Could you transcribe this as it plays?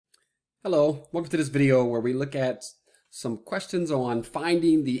Hello, welcome to this video where we look at some questions on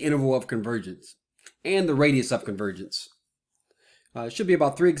finding the interval of convergence and the radius of convergence. It should be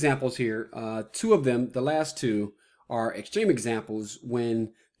about 3 examples here. 2 of them, the last 2, are extreme examples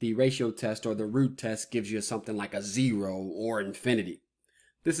when the ratio test or the root test gives you something like a 0 or infinity.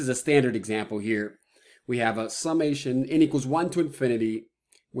 This is a standard example here. We have a summation n equals 1 to infinity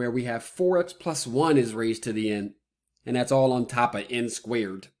where we have 4x plus 1 is raised to the n, and that's all on top of n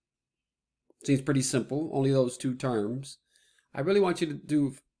squared. Seems pretty simple, only those 2 terms. I really want you to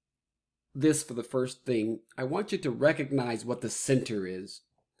do this for the first thing. I want you to recognize what the center is.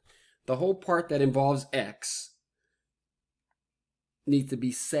 The whole part that involves x needs to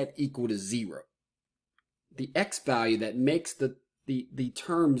be set equal to 0. The x value that makes the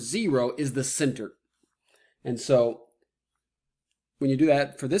term 0 is the center. And so when you do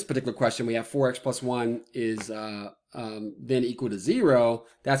that for this particular question, we have 4x plus 1 is then equal to 0.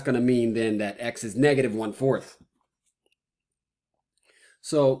 That's going to mean then that x is negative 1/4.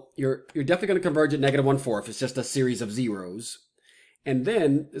 So you're definitely going to converge at negative 1/4. It's just a series of zeros. And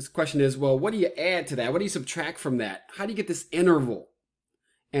then this question is, well, what do you add to that? What do you subtract from that? How do you get this interval?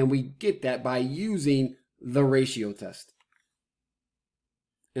 And we get that by using the ratio test.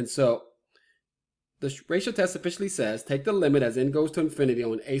 And so the ratio test officially says, take the limit as n goes to infinity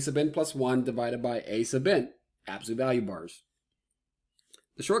on a sub n plus 1 divided by a sub n, absolute value bars.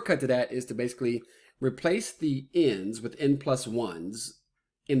 The shortcut to that is to basically replace the n's with n plus 1's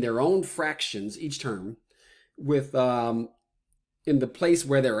in their own fractions each term with in the place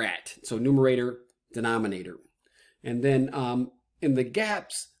where they're at. So numerator, denominator. And then in the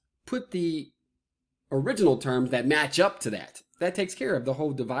gaps, put the original terms that match up to that. That takes care of the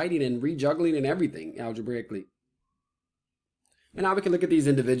whole dividing and rejuggling and everything algebraically. And now we can look at these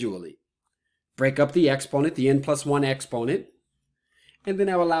individually. Break up the exponent, the n plus 1 exponent, and then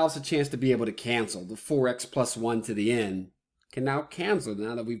that will allow us a chance to be able to cancel. The 4x plus 1 to the n can now cancel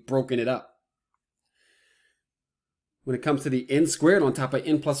now that we've broken it up. When it comes to the n squared on top of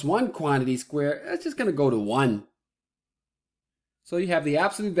n plus 1 quantity square, that's just going to go to 1. So you have the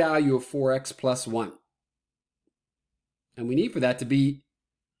absolute value of 4x plus 1. And we need for that to be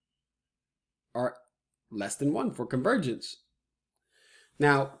less than 1 for convergence.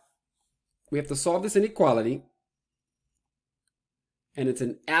 Now, we have to solve this inequality, and it's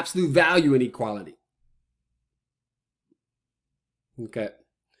an absolute value inequality. Okay.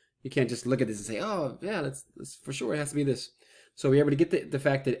 You can't just look at this and say, oh, yeah, that's for sure, it has to be this. So we're able to get the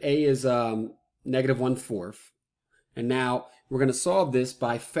fact that a is negative 1/4. And now we're going to solve this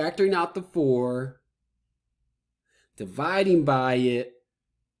by factoring out the 4, dividing by it,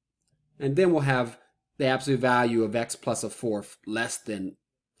 and then we'll have the absolute value of x plus 1/4 less than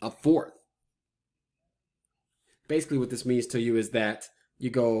 1/4. Basically what this means to you is that you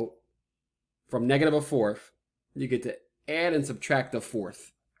go from negative 1/4, you get to add and subtract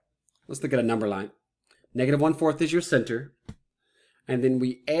 1/4. Let's look at a number line. Negative 1/4 is your center, and then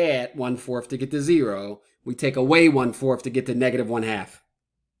we add 1/4 to get to 0. We take away 1/4 to get to negative 1/2.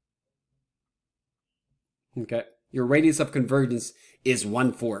 Okay. Your radius of convergence is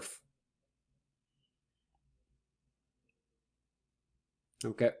 1/4.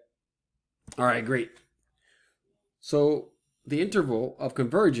 Okay. All right, great. So the interval of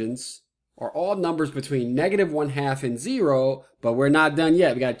convergence are all numbers between negative 1/2 and 0, but we're not done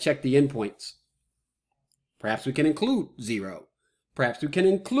yet. We got to check the endpoints. Perhaps we can include 0. Perhaps we can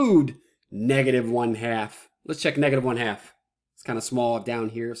include negative 1/2. Let's check negative 1/2. It's kind of small down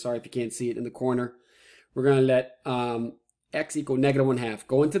here. Sorry if you can't see it in the corner. We're going to let x equal negative 1/2.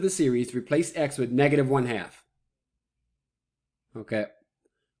 Go into the series, replace x with negative 1/2. Okay.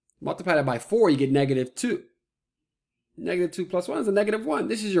 Multiply that by 4, you get negative 2. Negative 2 plus 1 is a negative 1.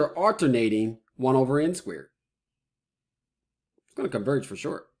 This is your alternating 1 over n squared. It's going to converge for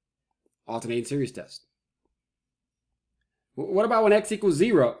sure. Alternating series test. What about when x equals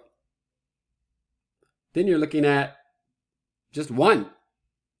 0? Then you're looking at just 1.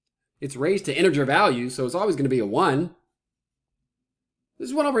 It's raised to integer value, so it's always going to be a 1. This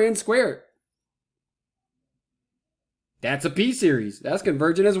is 1 over n squared. That's a p-series. That's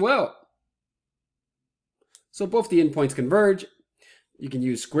convergent as well. So both the endpoints converge. You can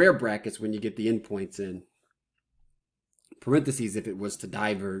use square brackets when you get the endpoints in. Parentheses if it was to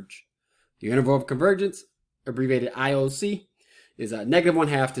diverge. The interval of convergence, abbreviated IOC, is negative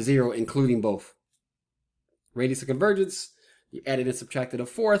 1/2 to 0, including both. Radius of convergence, you added and subtracted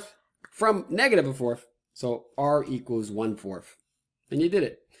 1/4 from negative 1/4. So r equals 1/4. And you did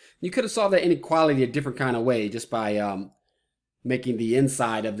it. You could have solved that inequality a different kind of way just by making the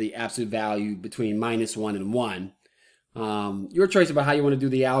inside of the absolute value between -1 and 1. Your choice about how you want to do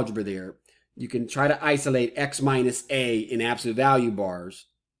the algebra there. You can try to isolate x minus a in absolute value bars,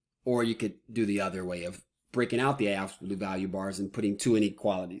 or you could do the other way of breaking out the absolute value bars and putting two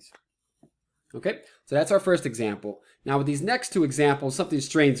inequalities. Okay, so that's our first example. Now with these next two examples, something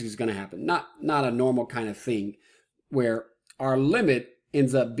strange is going to happen. Not a normal kind of thing where our limit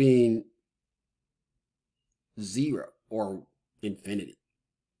ends up being 0 or infinity.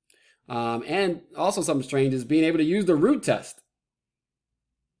 And also something strange is being able to use the root test.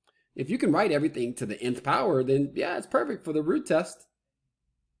 If you can write everything to the nth power, then yeah, it's perfect for the root test.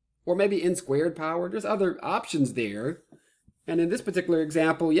 Or maybe n squared power. There's other options there. And in this particular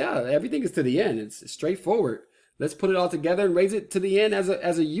example, yeah, everything is to the n. It's straightforward. Let's put it all together and raise it to the n as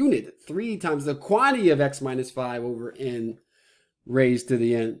a unit. 3 times the quantity of x minus 5 over n raised to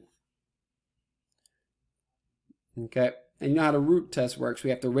the n. Okay, and you know how the root test works. We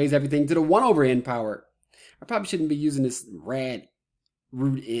have to raise everything to the 1 over n power. I probably shouldn't be using this rad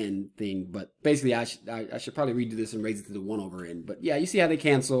root n thing, but basically I should probably redo this and raise it to the 1 over n. But yeah, you see how they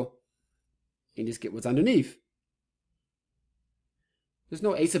cancel and just get what's underneath. There's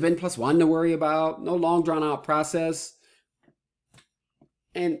no a sub n plus 1 to worry about, no long drawn out process.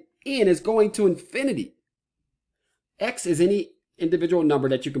 And n is going to infinity. X is any individual number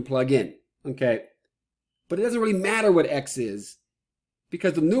that you can plug in, okay? But it doesn't really matter what x is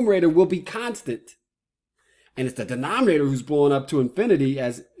because the numerator will be constant. And it's the denominator who's blowing up to infinity.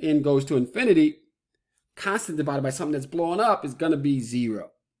 As n goes to infinity, constant divided by something that's blowing up is going to be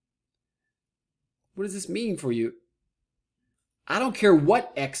 0. What does this mean for you? I don't care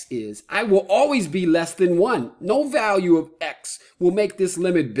what x is. I will always be less than 1. No value of x will make this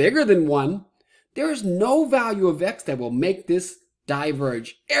limit bigger than 1. There is no value of x that will make this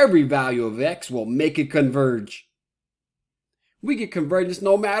diverge. Every value of x will make it converge. We get convergence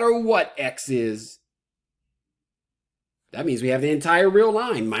no matter what x is. That means we have the entire real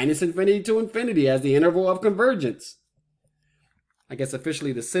line, minus infinity to infinity, as the interval of convergence. I guess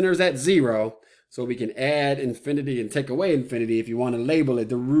officially the center's at 0, so we can add infinity and take away infinity if you want to label it.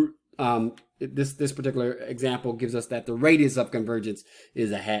 The root, this particular example gives us that the radius of convergence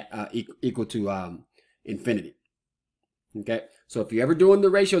is equal to infinity. Okay, so if you're ever doing the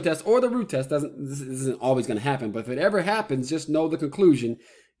ratio test or the root test, this isn't always going to happen, but if it ever happens, just know the conclusion.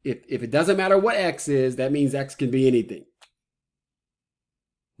 If it doesn't matter what x is, that means x can be anything.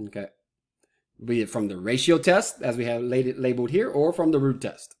 Okay, be it from the ratio test, as we have labeled here, or from the root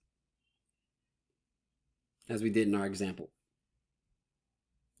test, as we did in our example.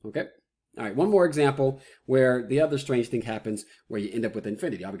 Okay, all right, one more example where the other strange thing happens, where you end up with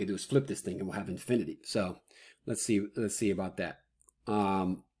infinity. All we can do is flip this thing and we'll have infinity. So let's see about that.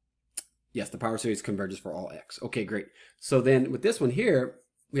 Yes, the power series converges for all x. Okay, great. So then with this one here,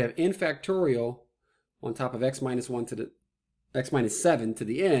 we have n factorial on top of x minus 1 to the x minus 7 to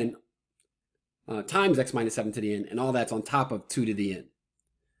the n times x minus 7 to the n, and all that's on top of 2 to the n.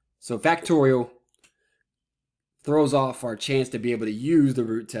 So factorial throws off our chance to be able to use the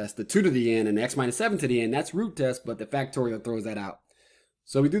root test. The 2 to the n and x minus 7 to the n, that's root test, but the factorial throws that out.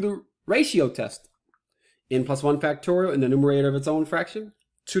 So we do the ratio test. N plus 1 factorial in the numerator of its own fraction,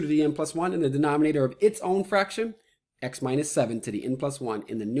 2 to the n plus 1 in the denominator of its own fraction, x minus 7 to the n plus 1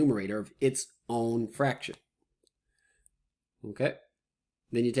 in the numerator of its own fraction. Okay,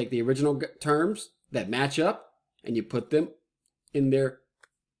 then you take the original terms that match up and you put them in their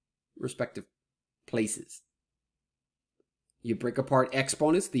respective places. You break apart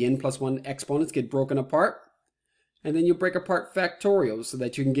exponents, the n plus 1 exponents get broken apart, and then you break apart factorials so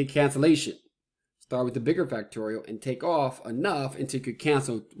that you can get cancellation. Start with the bigger factorial and take off enough until you could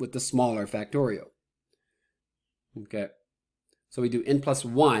cancel with the smaller factorial. Okay, so we do n plus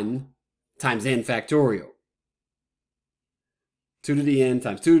 1 times n factorial. 2 to the n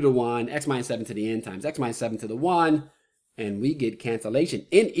times 2 to the 1, x minus 7 to the n times x minus 7 to the 1, and we get cancellation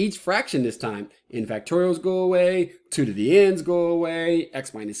in each fraction this time. N factorials go away, 2 to the n's go away,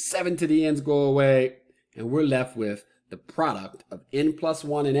 x minus 7 to the n's go away, and we're left with the product of n plus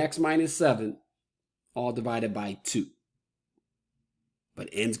 1 and x minus 7, all divided by 2. But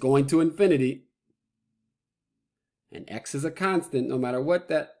n's going to infinity, and x is a constant. No matter what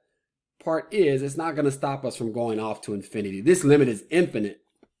that part is, it's not going to stop us from going off to infinity. This limit is infinite.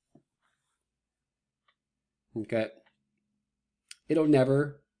 Okay, it'll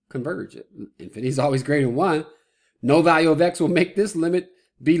never converge. Infinity is always greater than 1. No value of x will make this limit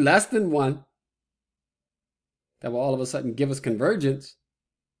be less than 1. That will all of a sudden give us convergence.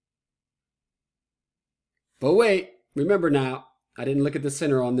 But wait, remember now, I didn't look at the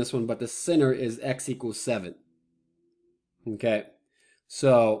center on this one, but the center is x equals 7. Okay,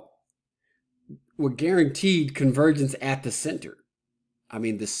 so we're guaranteed convergence at the center. I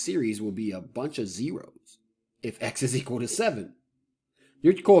mean, the series will be a bunch of zeros if x is equal to 7.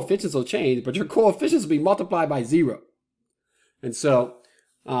 Your coefficients will change, but your coefficients will be multiplied by 0. And so,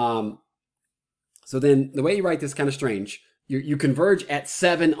 so then the way you write this is kind of strange. You converge at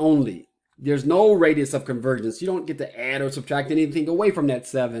 7 only. There's no radius of convergence. You don't get to add or subtract anything away from that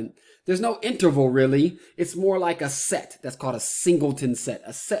 7. There's no interval, really. It's more like a set. That's called a singleton set.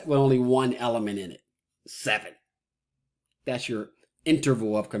 A set with only one element in it. 7. That's your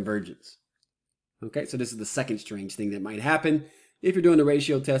interval of convergence. Okay, so this is the second strange thing that might happen if you're doing the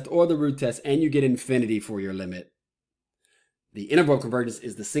ratio test or the root test and you get infinity for your limit. The interval of convergence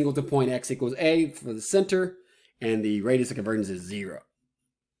is the singleton point x equals a for the center, and the radius of convergence is 0.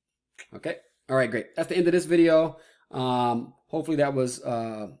 Okay, all right, great. That's the end of this video. Hopefully that was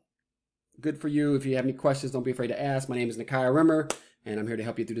good for you. If you have any questions, don't be afraid to ask. My name is Nakia Rimmer, and I'm here to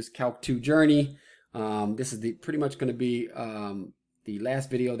help you through this Calc 2 journey. This is pretty much going to be the last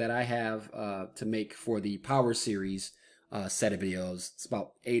video that I have to make for the Power Series set of videos. It's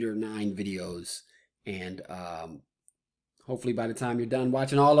about 8 or 9 videos, and hopefully by the time you're done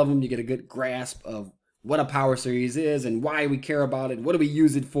watching all of them, you get a good grasp of what a Power Series is and why we care about it, what do we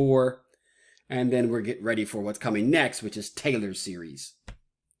use it for, and then we'll get ready for what's coming next, which is Taylor Series.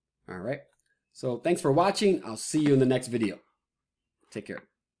 All right, so thanks for watching. I'll see you in the next video. Take care.